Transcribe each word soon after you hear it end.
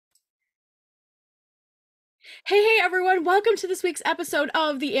Hey, everyone. Welcome to this week's episode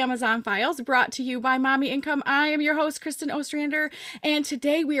of the Amazon Files, brought to you by Mommy Income. I am your host, Kristen Ostrander, and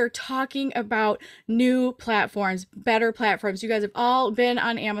today we are talking about new platforms, better platforms. You guys have all been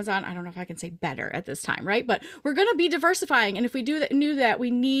on Amazon. I don't know if I can say better at this time, right? But we're going to be diversifying, and if we knew that, we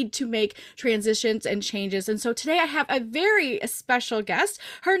need to make transitions and changes. And so today I have a very special guest.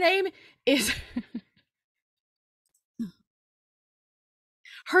 Her name is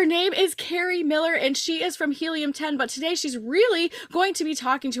Her name is Carrie Miller, and she is from Helium 10. But today she's really going to be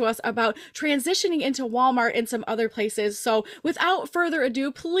talking to us about transitioning into Walmart and some other places. So without further ado,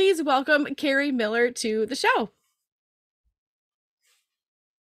 please welcome Carrie Miller to the show.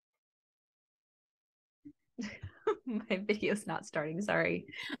 My video's not starting. Sorry.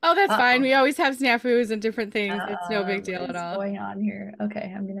 Oh, that's fine. Uh-oh. We always have snafus and different things. It's no big What deal at is all. going on here?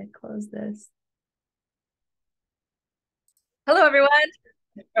 Okay, I'm gonna close this. Hello, everyone.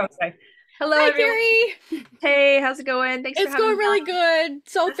 Oh, sorry. Hello, Hi, everyone. Carrie. Hey, how's it going? Thanks for It's having going me really good.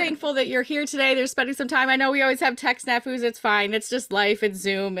 So thankful that you're here today. They're spending some time. I know we always have tech snafus. It's fine. It's just life. It's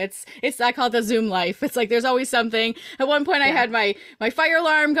Zoom. It's I call it the Zoom life. It's like there's always something. At one point I Yeah, had my fire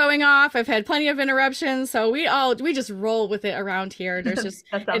alarm going off. I've had plenty of interruptions. So we just roll with it around here. There's just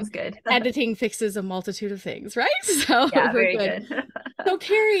that and sounds good. editing fixes a multitude of things, right? So Yeah, we're very good. good. So,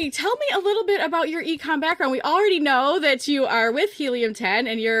 Carrie, tell me a little bit about your ecom background. We already know that you are with Helium 10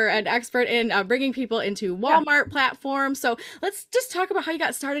 and you're an expert in bringing people into Yeah. Walmart platforms. So, let's just talk about how you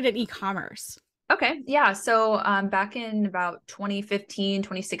got started in e-commerce. Okay. Yeah. So back in about 2015,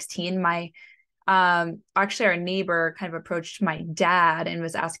 2016, my actually our neighbor kind of approached my dad and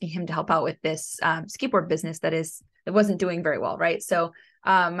was asking him to help out with this skateboard business that wasn't doing very well, right? So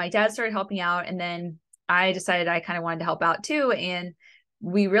my dad started helping out, and then I decided I kind of wanted to help out too. And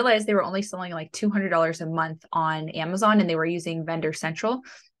we realized they were only selling like $200 a month on Amazon, and they were using Vendor Central.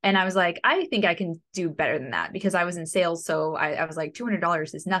 And I was like, I think I can do better than that, because I was in sales. So I was like,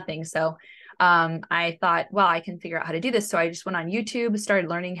 $200 is nothing. So I thought, well, I can figure out how to do this. So I just went on YouTube, started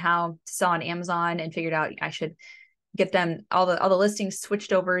learning how to sell on Amazon, and figured out I should get them all the listings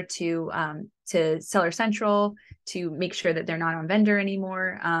switched over to Seller Central to make sure that they're not on vendor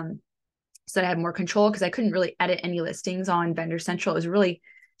anymore. So that I had more control, because I couldn't really edit any listings on Vendor Central. It was really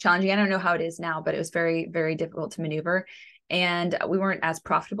challenging. I don't know how it is now, but it was very, very difficult to maneuver. And we weren't as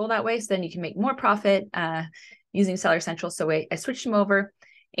profitable that way. So then you can make more profit using Seller Central. So I switched them over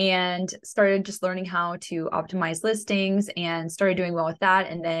and started just learning how to optimize listings, and started doing well with that.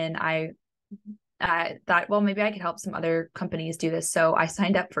 And then I thought, well, maybe I could help some other companies do this. So I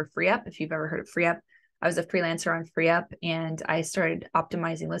signed up for FreeUp. If you've ever heard of FreeUp, I was a freelancer on FreeUp, and I started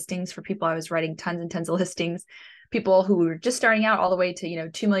optimizing listings for people. I was writing tons and tons of listings, people who were just starting out, all the way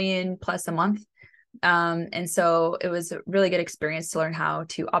to 2 million plus a month. And so it was a really good experience to learn how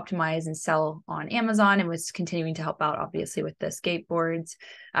to optimize and sell on Amazon, and was continuing to help out, obviously, with the skateboards.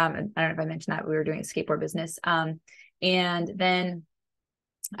 I don't know if I mentioned that we were doing a skateboard business. And then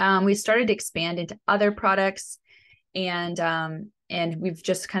we started to expand into other products, and we've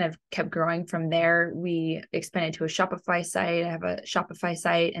just kind of kept growing from there. We expanded to a Shopify site. I have a Shopify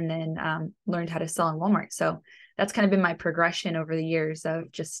site, and then learned how to sell on Walmart. So that's kind of been my progression over the years of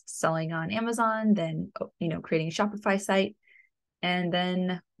just selling on Amazon, then creating a Shopify site, and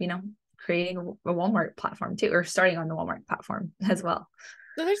then creating a Walmart platform too, or starting on the Walmart platform as well.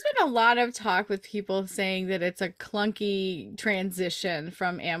 So there's been a lot of talk with people saying that it's a clunky transition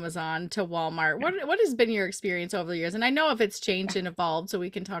from Amazon to Walmart. What has been your experience over the years? And I know if it's changed and evolved, so we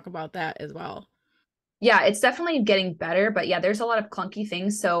can talk about that as well. Yeah, it's definitely getting better, but yeah, there's a lot of clunky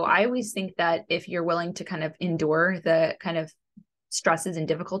things. So I always think that if you're willing to kind of endure the kind of stresses and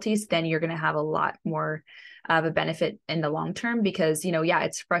difficulties, then you're going to have a lot more of a benefit in the long term. Because, yeah,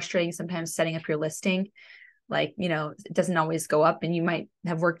 it's frustrating sometimes setting up your listing. Like, it doesn't always go up, and you might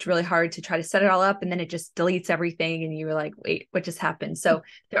have worked really hard to try to set it all up, and then it just deletes everything. And you're like, wait, what just happened? So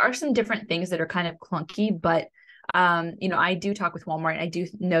there are some different things that are kind of clunky, but I do talk with Walmart. I do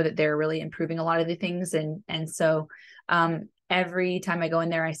know that they're really improving a lot of the things. And so every time I go in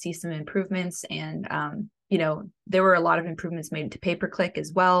there, I see some improvements. And there were a lot of improvements made to pay-per-click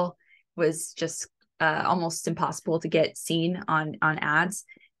as well. It was just almost impossible to get seen on ads,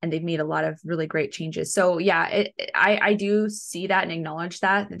 and they've made a lot of really great changes. So yeah, I do see that and acknowledge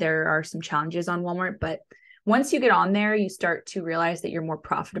that there are some challenges on Walmart, but once you get on there, you start to realize that you're more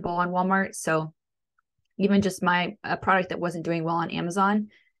profitable on Walmart. So even just a product that wasn't doing well on Amazon,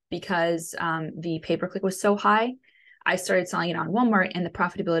 because the pay-per-click was so high, I started selling it on Walmart, and the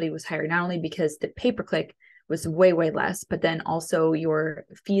profitability was higher, not only because the pay-per-click was way, way less, but then also your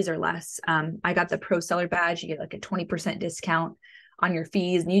fees are less. I got the pro seller badge. You get like a 20% discount on your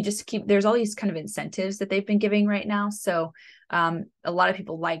fees, and you just keep, there's all these kind of incentives that they've been giving right now. So a lot of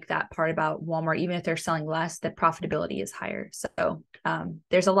people like that part about Walmart. Even if they're selling less, the profitability is higher. So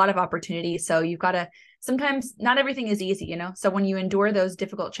there's a lot of opportunity. So you've got to, sometimes not everything is easy, you know? So when you endure those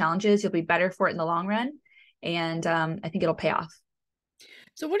difficult challenges, you'll be better for it in the long run. And I think it'll pay off.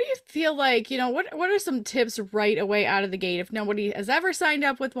 So what do you feel like, what are some tips right away out of the gate if nobody has ever signed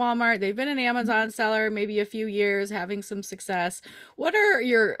up with Walmart, they've been an Amazon seller maybe a few years, having some success. What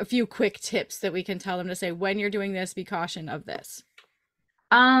are a few quick tips that we can tell them to say when you're doing this, be caution of this?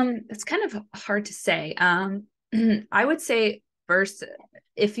 It's kind of hard to say. I would say first,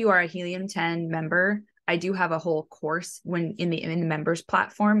 if you are a Helium 10 member, I do have a whole course when in the members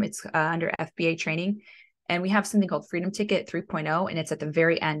platform. It's under FBA training, and we have something called Freedom Ticket 3.0, and it's at the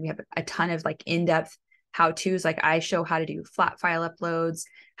very end. We have a ton of like in-depth how-tos. Like I show how to do flat file uploads,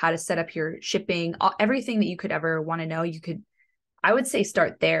 how to set up your shipping, everything that you could ever want to know. I would say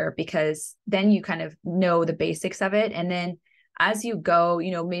start there, because then you kind of know the basics of it, and then as you go,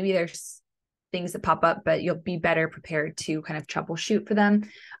 maybe there's things that pop up, but you'll be better prepared to kind of troubleshoot for them.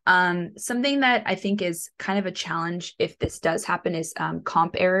 Something that I think is kind of a challenge if this does happen is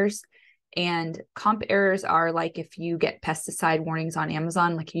comp errors. And comp errors are like if you get pesticide warnings on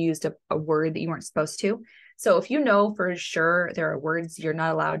Amazon, like you used a word that you weren't supposed to. So if you know for sure there are words you're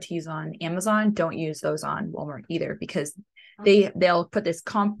not allowed to use on Amazon, don't use those on Walmart either, because they'll put this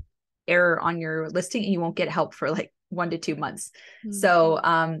comp error on your listing and you won't get help for like 1 to 2 months. Mm-hmm. So,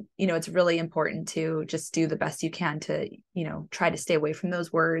 it's really important to just do the best you can to, try to stay away from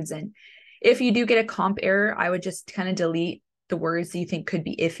those words. And if you do get a comp error, I would just kind of delete the words that you think could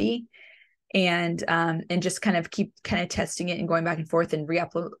be iffy, and just kind of keep kind of testing it and going back and forth and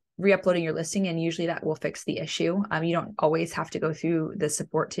re-uploading your listing. And usually that will fix the issue. You don't always have to go through the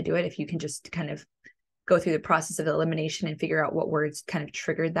support to do it. If you can just kind of go through the process of elimination and figure out what words kind of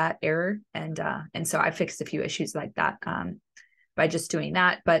triggered that error. And so I fixed a few issues like that by just doing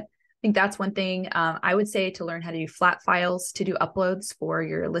that. But I think that's one thing. I would say to learn how to do flat files to do uploads for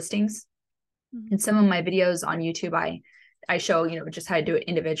your listings. Mm-hmm. In some of my videos on YouTube, I show, just how to do it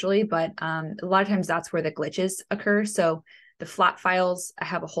individually, but a lot of times that's where the glitches occur. So the flat files, I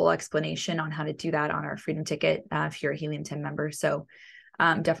have a whole explanation on how to do that on our Freedom Ticket if you're a Helium 10 member. So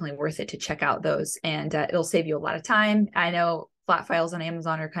definitely worth it to check out those, and it'll save you a lot of time. I know flat files on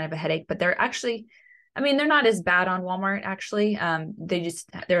Amazon are kind of a headache, but they're actually, they're not as bad on Walmart actually. There's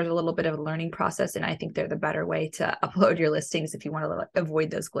a little bit of a learning process, and I think they're the better way to upload your listings if you want to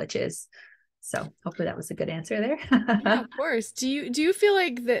avoid those glitches. So hopefully that was a good answer there. Yeah, of course. Do you feel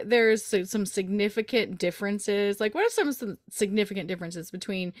like that there's some significant differences? Like, what are some significant differences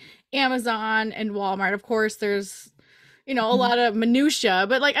between Amazon and Walmart? Of course, there's a lot of minutia,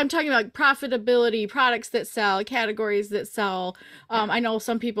 but like I'm talking about like profitability, products that sell, categories that sell. I know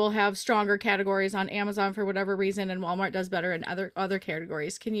some people have stronger categories on Amazon for whatever reason, and Walmart does better in other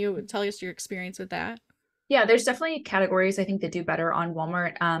categories. Can you tell us your experience with that? Yeah, there's definitely categories I think that do better on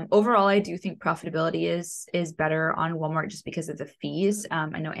Walmart. Overall, I do think profitability is better on Walmart just because of the fees.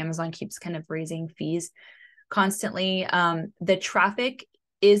 I know Amazon keeps kind of raising fees constantly. The traffic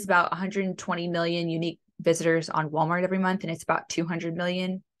is about 120 million unique visitors on Walmart every month, and it's about 200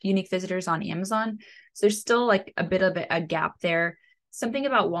 million unique visitors on Amazon. So there's still like a bit of a gap there. Something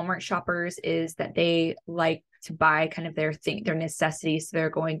about Walmart shoppers is that they like to buy kind of their necessities. So they're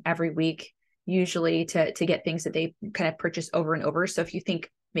going every week usually to get things that they kind of purchase over and over. So if you think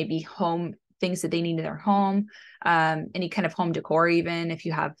maybe home things that they need in their home, any kind of home decor, even if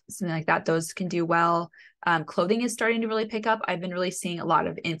you have something like that, those can do well. Clothing is starting to really pick up. I've been really seeing a lot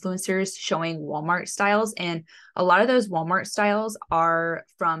of influencers showing Walmart styles, and a lot of those Walmart styles are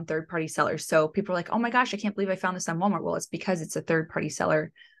from third-party sellers. So people are like, oh my gosh, I can't believe I found this on Walmart. Well, it's because it's a third-party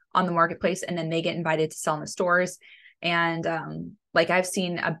seller on the marketplace, and then they get invited to sell in the stores. And like I've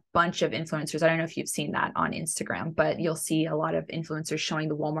seen a bunch of influencers. I don't know if you've seen that on Instagram, but you'll see a lot of influencers showing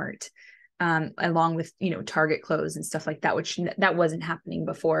the Walmart along with, Target clothes and stuff like that, which that wasn't happening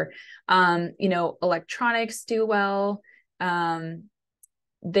before. Electronics do well. They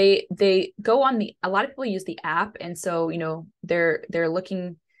go on a lot of people use the app. And so, they're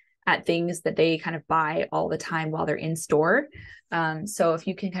looking at things that they kind of buy all the time while they're in store. So if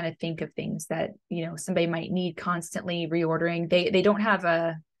you can kind of think of things that, somebody might need constantly reordering, they don't have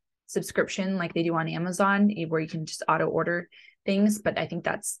a subscription like they do on Amazon where you can just auto order things, but I think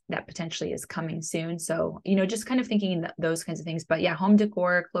that potentially is coming soon. So, just kind of thinking those kinds of things, but yeah, home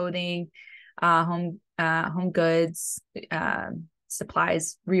decor, clothing, home goods,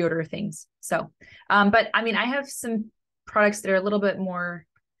 supplies, reorder things. So, but I have some products that are a little bit more,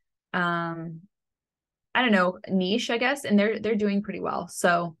 I don't know, niche, I guess, and they're doing pretty well.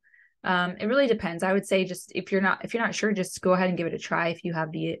 So it really depends. I would say just if you're not sure, just go ahead and give it a try if you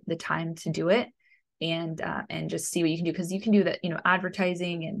have the time to do it, and just see what you can do, because you can do that,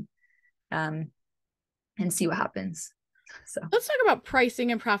 advertising and see what happens. So Let's talk about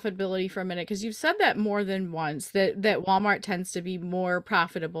pricing and profitability for a minute, because you've said that more than once, that Walmart tends to be more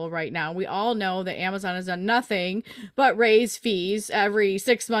profitable right now. We all know that Amazon has done nothing but raise fees every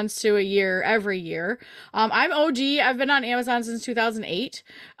 6 months to a year, every year. I'm OG. I've been on Amazon since 2008.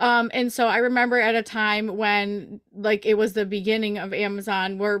 And so I remember at a time when, like, it was the beginning of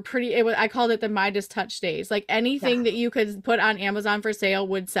Amazon, where I called it the Midas touch days. Like, anything yeah. that you could put on Amazon for sale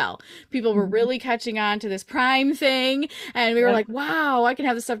would sell. People were Mhm. really catching on to this Prime thing, and we were Yep. like, wow, I can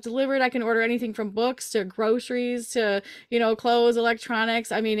have this stuff delivered. I can order anything from books to groceries to, clothes,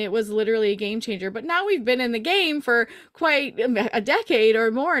 electronics. I mean, it was literally a game changer. But now we've been in the game for quite a decade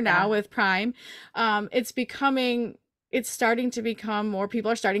or more now Yeah. with Prime. It's becoming it's starting to become more,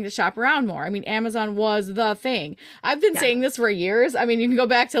 people are starting to shop around more. I mean, Amazon was the thing. I've been Yeah. saying this for years. I mean, you can go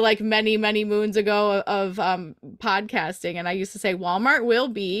back to like many, many moons ago of podcasting, and I used to say Walmart will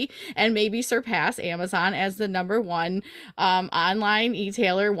be and maybe surpass Amazon as the number one online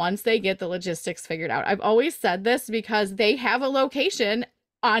e-tailer once they get the logistics figured out. I've always said this because they have a location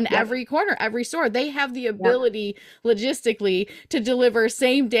on Yep. every corner, every store. They have the Yep. ability logistically to deliver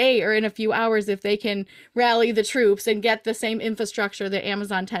same day or in a few hours if they can rally the troops and get the same infrastructure that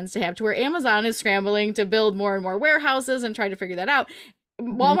Amazon tends to have, to where Amazon is scrambling to build more and more warehouses and try to figure that out.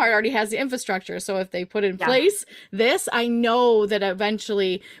 Mhm. Walmart already has the infrastructure. So if they put in Yeah. place this, I know that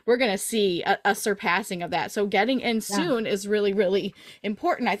eventually we're going to see a surpassing of that. So getting in Yeah. soon is really, really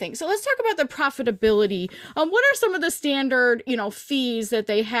important, I think. So let's talk about the profitability. What are some of the standard, fees that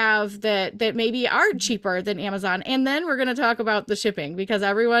they have that maybe are cheaper than Amazon? And then we're going to talk about the shipping, because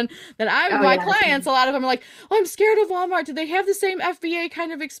everyone Oh my yeah. clients, a lot of them are like, oh, I'm scared of Walmart. Do they have the same FBA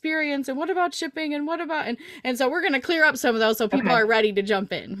kind of experience? And what about shipping? And what about, and so we're going to clear up some of those so people Okay. are ready to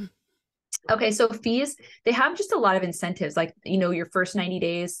jump in. Okay, so fees, they have just a lot of incentives. Like, your first 90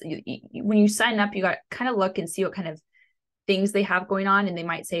 days, when you sign up, you got kind of look and see what kind of things they have going on. And they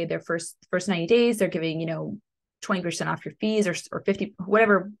might say their first 90 days, they're giving, 20% off your fees, or 50,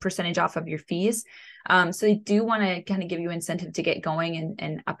 whatever percentage off of your fees. So they do want to kind of give you incentive to get going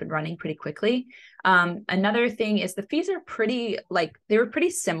and up and running pretty quickly. Another thing is the fees are they were pretty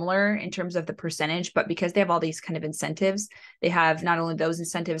similar in terms of the percentage, but because they have all these kind of incentives, they have not only those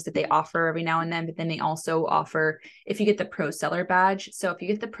incentives that they offer every now and then, but then they also offer, if you get the pro seller badge. So if you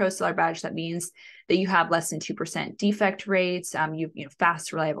get the pro seller badge, that means that you have less than 2% defect rates,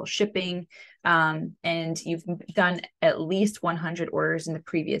 fast, reliable shipping, and you've done at least 100 orders in the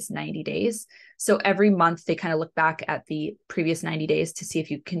previous 90 days. So every month they kind of look back at the previous 90 days to see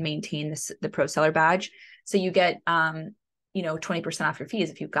if you can maintain the pro seller badge. So you get 20% off your fees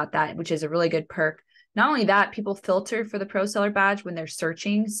if you've got that, which is a really good perk. Not only that, people filter for the pro seller badge when they're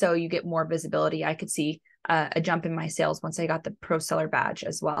searching, so you get more visibility. I could see a jump in my sales once I got the pro seller badge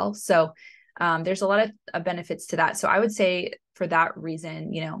as well. So there's a lot of benefits to that. So I would say for that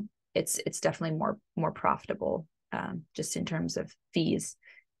reason, it's definitely more profitable, just in terms of fees.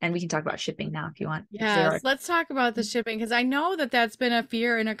 And we can talk about shipping now if you want, because there Yes, are. let's talk about the shipping, because I know that that's been a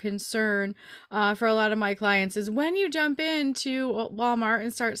fear and a concern for a lot of my clients, is when you jump into Walmart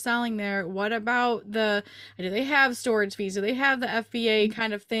and start selling there, what about do they have storage fees? Do they have the FBA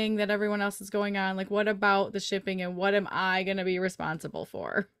kind of thing that everyone else is going on? Like, what about the shipping, and what am I going to be responsible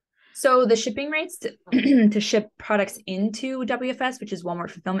for? So the shipping rates to ship products into WFS, which is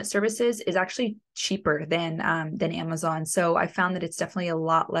Walmart Fulfillment Services, is actually cheaper than Amazon. So I found that it's definitely a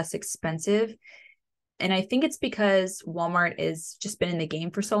lot less expensive. And I think it's because Walmart is just been in the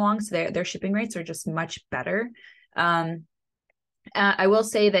game for so long, so their shipping rates are just much better. Um, I will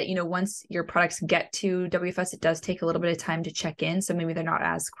say that, once your products get to WFS, it does take a little bit of time to check in. So maybe they're not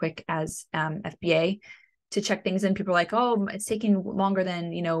as quick as FBA to check things in. People are like, oh, it's taking longer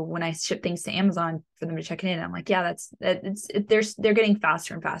than, when I ship things to Amazon for them to check it in. I'm like, yeah, they're getting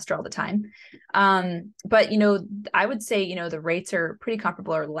faster and faster all the time. But, I would say, the rates are pretty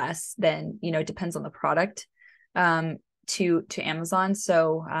comparable or less than, it depends on the product, to Amazon.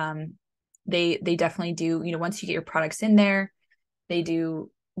 So they definitely do, once you get your products in there, they do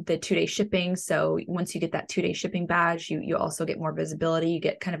the 2-day shipping. So once you get that 2-day shipping badge, you also get more visibility. You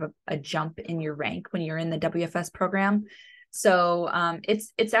get kind of a jump in your rank when you're in the WFS program. So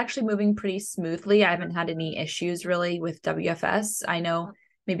it's actually moving pretty smoothly. I haven't had any issues really with WFS. I know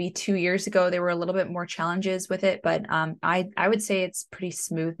maybe 2 years ago there were a little bit more challenges with it, but I would say it's pretty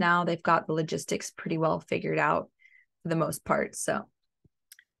smooth now. They've got the logistics pretty well figured out for the most part. So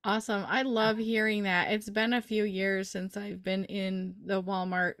Awesome. I love hearing that. It's been a few years since I've been in the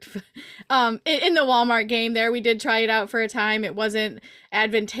Walmart in the Walmart game there. We did try it out for a time. It wasn't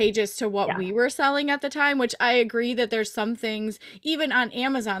advantageous to what Yeah. we were selling at the time, which I agree that there's some things even on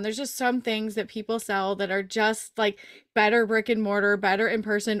Amazon, there's just some things that people sell that are just like better brick and mortar, better in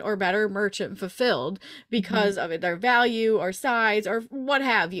person or better merchant fulfilled Mhm. because of their value or size or what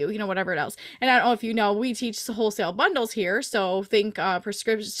have you, whatever else. And I don't know if you know, we teach wholesale bundles here. So think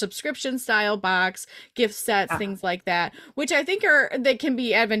prescription subscription style box, gift sets, Yeah. things like that, which I think are they can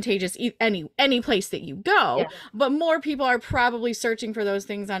be advantageous any place that you go. Yeah. But more people are probably searching for those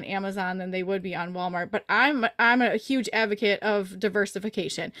things on Amazon than they would be on Walmart. But I'm a huge advocate of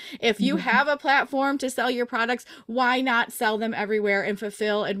diversification. If you Mhm. have a platform to sell your products, why not sell them everywhere and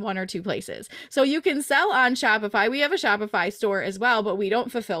fulfill in one or two places? So you can sell on Shopify. We have a Shopify store as well, but we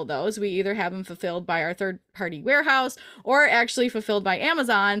don't fulfill those. We either have them fulfilled by our third party warehouse or actually fulfilled by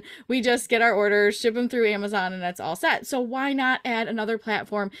Amazon. We just get our orders, ship them through Amazon, and that's all set. So why not add another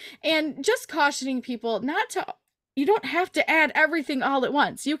platform? And just cautioning people not to, you don't have to add everything all at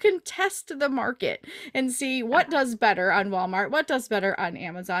once. You can test the market and see Yeah. what does better on Walmart, what does better on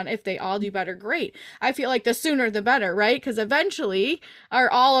Amazon. If they all do better, great. I feel like the sooner the better, right? Because eventually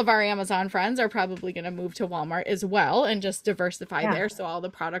all of our Amazon friends are probably going to move to Walmart as well and just diversify Yeah. there so all the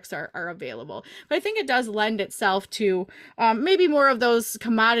products are available. But I think it does lend itself to maybe more of those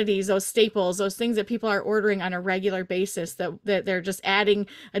commodities, those staples, those things that people are ordering on a regular basis that they're just adding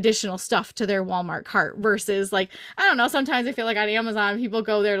additional stuff to their Walmart cart versus like, I don't know, sometimes I feel like on Amazon, people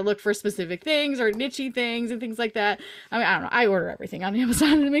go there to look for specific things or nichey things and things like that. I mean, I don't know. I order everything on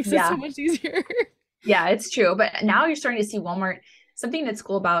Amazon and it makes it so Yeah. much easier. Yeah, it's true. But now you're starting to see Walmart. Something that's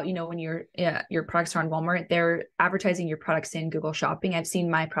cool about, when your products are on Walmart, they're advertising your products in Google Shopping. I've seen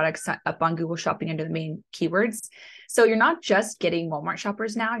my products up on Google Shopping under the main keywords. So you're not just getting Walmart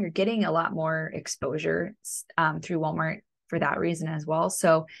shoppers now, you're getting a lot more exposure through Walmart for that reason as well.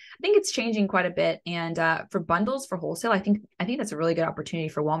 So I think it's changing quite a bit. And for bundles for wholesale, I think that's a really good opportunity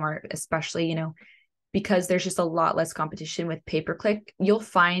for Walmart, especially, because there's just a lot less competition with pay-per-click. You'll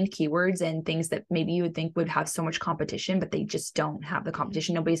find keywords and things that maybe you would think would have so much competition, but they just don't have the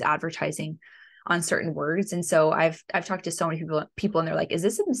competition. Nobody's advertising on certain words. And so I've talked to so many people and they're like, is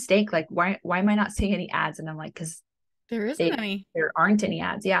this a mistake? Like, why am I not seeing any ads? And I'm like, because There isn't they any. there aren't any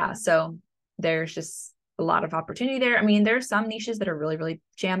ads. Yeah. So there's just a lot of opportunity there. I mean, there's some niches that are really, really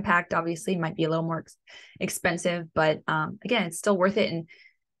jam-packed, obviously, might be a little more expensive, but again, it's still worth it.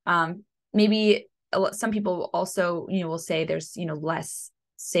 And maybe some people also, will say there's, less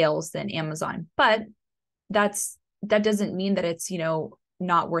sales than Amazon, but that doesn't mean that it's,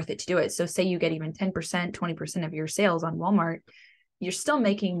 not worth it to do it. So say you get even 10%, 20% of your sales on Walmart, you're still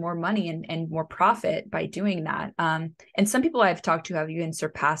making more money and more profit by doing that. And some people I've talked to have even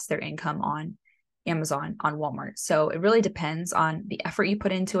surpassed their income on Amazon, on Walmart. So it really depends on the effort you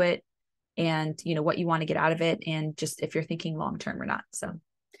put into it and, what you want to get out of it. And just if you're thinking long term or not. So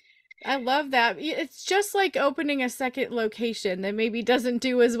I love that. It's just like opening a second location that maybe doesn't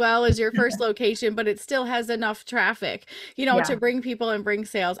do as well as your first location, but it still has enough traffic, to yeah. bring people and bring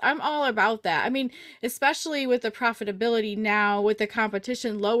sales. I'm all about that. I mean, especially with the profitability now, with the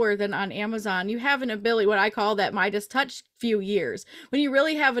competition lower than on Amazon, you have an ability, what I call that Midas touch few years, when you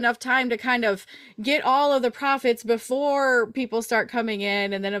really have enough time to kind of get all of the profits before people start coming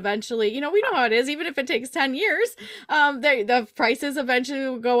in. And then eventually, we know how it is, even if it takes 10 years, the prices eventually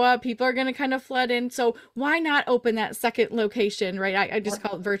will go up. People are going to kind of flood in. So why not open that second location, right? I just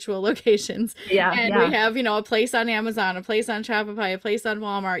call it virtual locations. Yeah. And we Yeah. have, a place on Amazon, a place on Shopify, a place on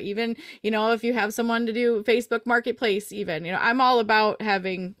Walmart, even, if you have someone to do Facebook Marketplace, even, I'm all about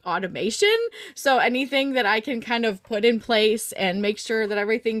having automation. So anything that I can kind of put in place and make sure that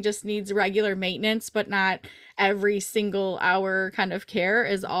everything just needs regular maintenance, but not every single hour kind of care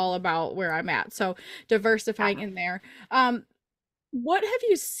is all about where I'm at. So diversifying Yeah. in there. What have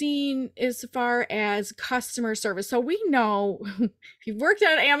you seen as far as customer service? So we know if you've worked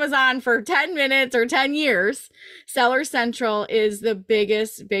at Amazon for 10 minutes or 10 years, Seller Central is the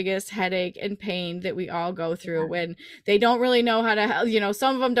biggest headache and pain that we all go through when they don't really know how to help.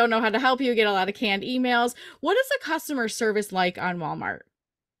 Some of them don't know how to help you, get a lot of canned emails. What is the customer service like on Walmart?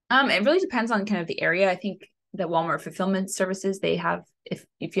 It really depends on kind of the area. I think the Walmart fulfillment services, they have, if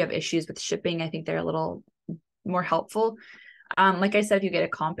you have issues with shipping, I think they're a little more helpful. Like I said, if you get a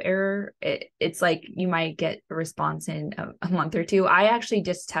comp error, it's like you might get a response in a month or two. I actually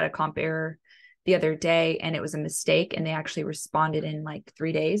just had a comp error the other day and it was a mistake and they actually responded in like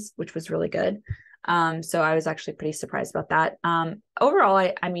 3 days, which was really good. So I was actually pretty surprised about that.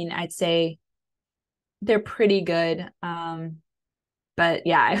 Overall, I mean, I'd say they're pretty good. But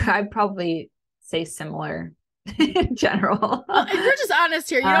yeah, I'd probably say similar in general. Well, and we're just honest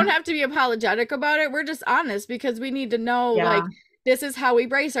here. You Uh, don't have to be apologetic about it. We're just honest because we need to know, like, yeah, this is how we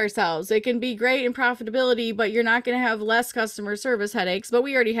brace ourselves. It can be great in profitability, but you're not going to have less customer service headaches. But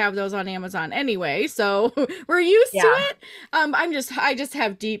we already have those on Amazon anyway, so we're used to yeah, it. I just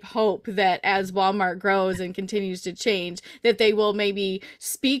have deep hope that as Walmart grows and continues to change, that they will maybe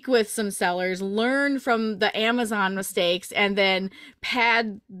speak with some sellers, learn from the Amazon mistakes, and then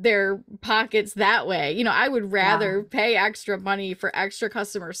pad their pockets that way. I would yeah, rather pay extra money for extra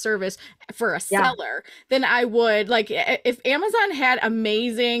customer service for a yeah, seller than I would, like, if Amazon had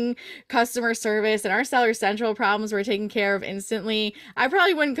amazing customer service and our seller central problems were taken care of instantly, I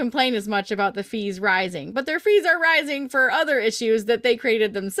probably wouldn't complain as much about the fees rising. But their fees are rising for other issues that they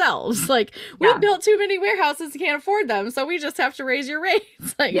created themselves. Like, we yeah, built too many warehouses and can't afford them, so we just have to raise your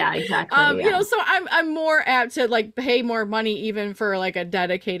rates. Like, yeah, exactly. Yeah, so I'm more apt to like pay more money even for like a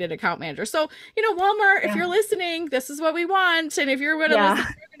dedicated account manager. So, Walmart, if yeah, you're listening, this is what we want. And if you're going to listen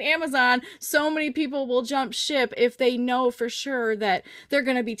yeah, to Amazon, so many people will jump ship if they know for sure that they're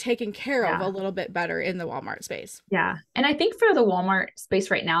going to be taken care of a yeah. little bit better in the Walmart space. Yeah. And I think for the Walmart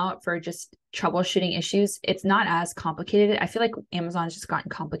space right now, for just troubleshooting issues, it's not as complicated. I feel like Amazon's just gotten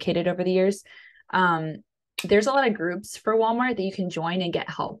complicated over the years. Um, there's a lot of groups for Walmart that you can join and get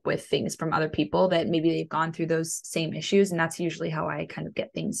help with things from other people that maybe they've gone through those same issues. And that's usually how I kind of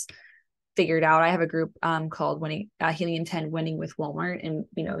get things figured out. I have a group called Helium 10 Winning with Walmart, and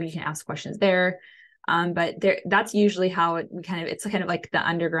you can ask questions there. But that's usually how it's kind of like the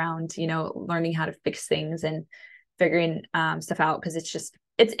underground, learning how to fix things and figuring stuff out, because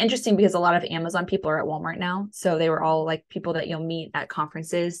it's interesting because a lot of Amazon people are at Walmart now. So they were all like people that you'll meet at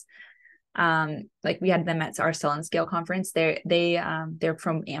conferences. Like we had them at our Sell and Scale conference. They're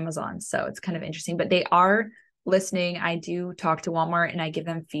from Amazon. So it's kind of interesting, but they are listening. I do talk to Walmart and I give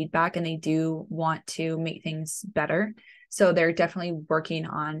them feedback, and they do want to make things better. So they're definitely working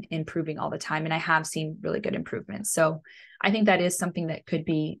on improving all the time. And I have seen really good improvements. So I think that is something that could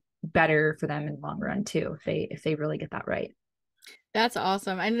be better for them in the long run too, if they really get that right. That's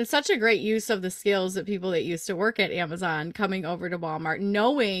awesome. And it's such a great use of the skills that people that used to work at Amazon coming over to Walmart,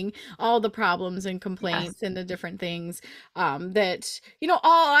 knowing all the problems and Yes. complaints and the different things that,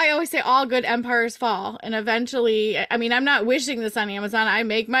 I always say all good empires fall. And eventually, I mean, I'm not wishing this on Amazon. I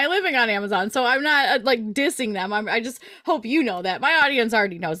make my living on Amazon. So I'm not like dissing them. I just hope you know that. My audience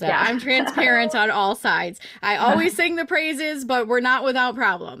already knows that. Yeah. I'm transparent on all sides. I always sing the praises, but we're not without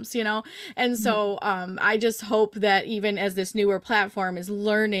problems. And so I just hope that even as this newer platform is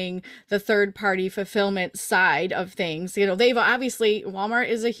learning the third party fulfillment side of things, they've obviously, Walmart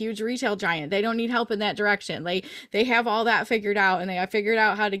is a huge retail giant. They don't need help in that direction. They have all that figured out, and they have figured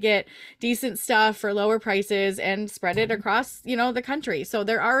out how to get decent stuff for lower prices and spread it across, the country. So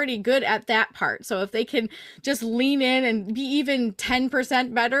they're already good at that part. So if they can just lean in and be even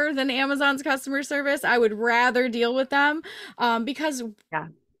 10% better than Amazon's customer service, I would rather deal with them, because Yeah.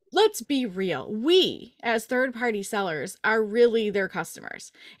 let's be real. We, as third-party sellers, are really their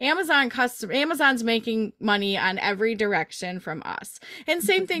customers. Amazon's making money on every direction from us. And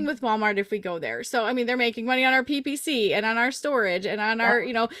same thing with Walmart if we go there. So, I mean, they're making money on our PPC and on our storage and on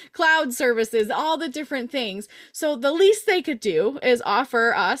Yeah. our, cloud services, all the different things. So the least they could do is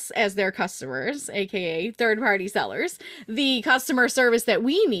offer us as their customers, aka third-party sellers, the customer service that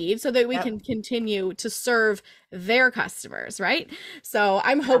we need so that we Yep. can continue to serve their customers, right? So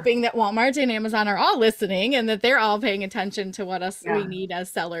I'm hoping that Walmart and Amazon are all listening and that they're all paying attention to what we Yeah. need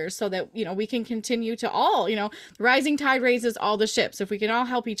as sellers so that, we can continue to all, the rising tide raises all the ships. If we can all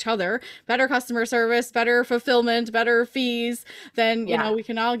help each other, better customer service, better fulfillment, better fees, then, Yeah. we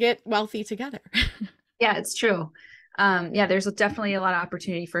can all get wealthy together. Yeah, it's true. Yeah, there's definitely a lot of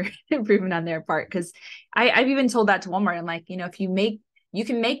opportunity for improvement on their part, because I've even told that to Walmart. I'm like, if you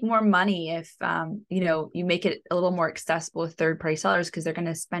can make more money if you make it a little more accessible with third party sellers, because they're going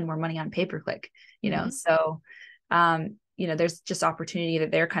to spend more money on pay per click. Mhm. So there's just opportunity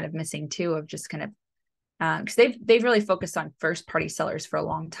that they're kind of missing too, of just kind of because they've really focused on first party sellers for a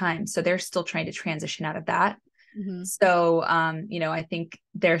long time, so they're still trying to transition out of that. Mhm. So I think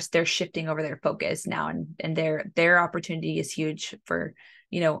they're shifting over their focus now, and their opportunity is huge for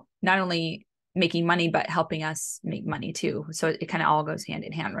not only making money but helping us make money too. So it kind of all goes hand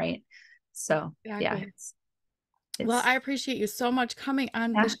in hand, right? So yeah, Exactly. Well, it's I appreciate you so much coming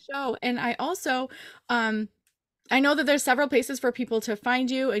on the yeah, show. And I also, um, I know that there's several places for people to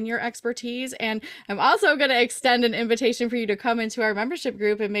find you and your expertise. And I'm also going to extend an invitation for you to come into our membership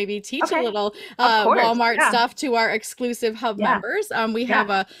group and maybe teach a Okay. little Of course. Walmart Yeah. stuff to our exclusive hub Yeah. members. We have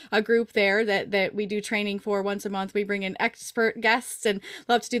Yeah. a group there that we do training for once a month. We bring in expert guests and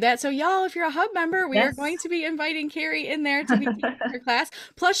love to do that. So y'all, if you're a hub member, we are going Yes. to be inviting Carrie in there to be teaching her class.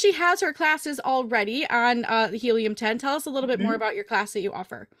 Plus she has her classes already on the Helium 10. Tell us a little bit more Mhm. about your class that you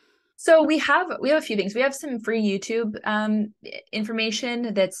offer. So we have a few things. We have some free YouTube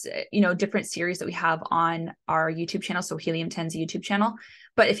information that's different series that we have on our YouTube channel. So Helium 10's YouTube channel.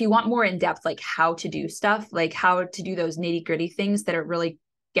 But if you want more in depth, like how to do stuff, like how to do those nitty gritty things that are really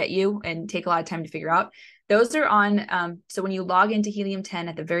get you and take a lot of time to figure out, those are on. So when you log into Helium 10,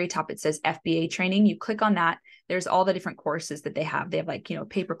 at the very top it says FBA training. You click on that. There's all the different courses that they have. They have like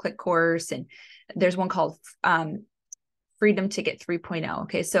pay-per-click course, and there's one called Freedom Ticket 3.0.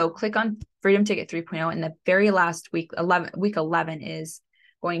 Okay, so click on Freedom Ticket 3.0, and the very last week 11 is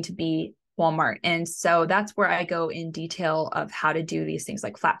going to be Walmart. And so that's where I go in detail of how to do these things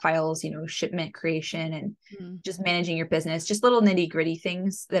like flat files, shipment creation, and just managing your business, just little nitty gritty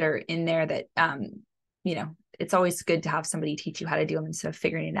things that are in there that, it's always good to have somebody teach you how to do them instead of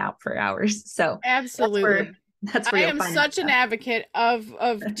figuring it out for hours. So Absolutely. that's where I you'll am find such an that. advocate of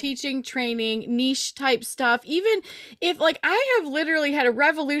teaching, training, niche type stuff. Even if like I have literally had a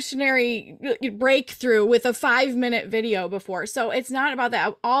revolutionary breakthrough with a 5-minute video before. So it's not about that.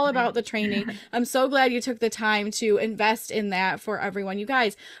 I'm all about the training. I'm so glad you took the time to invest in that for everyone. You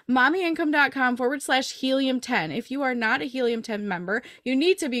guys, mommyincome.com/helium10. If you are not a Helium 10 member, you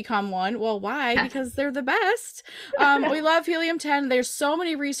need to become one. Well, why? Because they're the best. We love Helium 10. There's so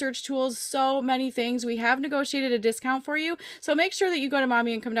many research tools, so many things. We have negotiated a discount for you. So make sure that you go to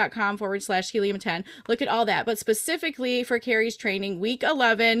mommyincome.com/helium10. Look at all that. But specifically for Carrie's training, week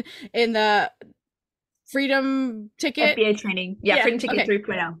 11 in the Freedom Ticket. FBA training. Yeah, Yeah. Freedom Ticket Okay.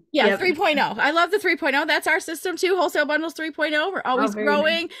 3.0. Yeah, Yep. 3.0. I love the 3.0. That's our system too. Wholesale Bundles 3.0. We're Oh, always very nice.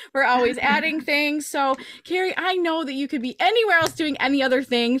 growing. We're always adding things. So, Carrie, I know that you could be anywhere else doing any other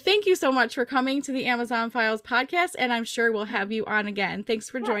thing. Thank you so much for coming to the Amazon Files podcast, and I'm sure we'll have you on again. Thanks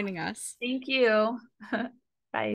for Yeah. joining us. Thank you.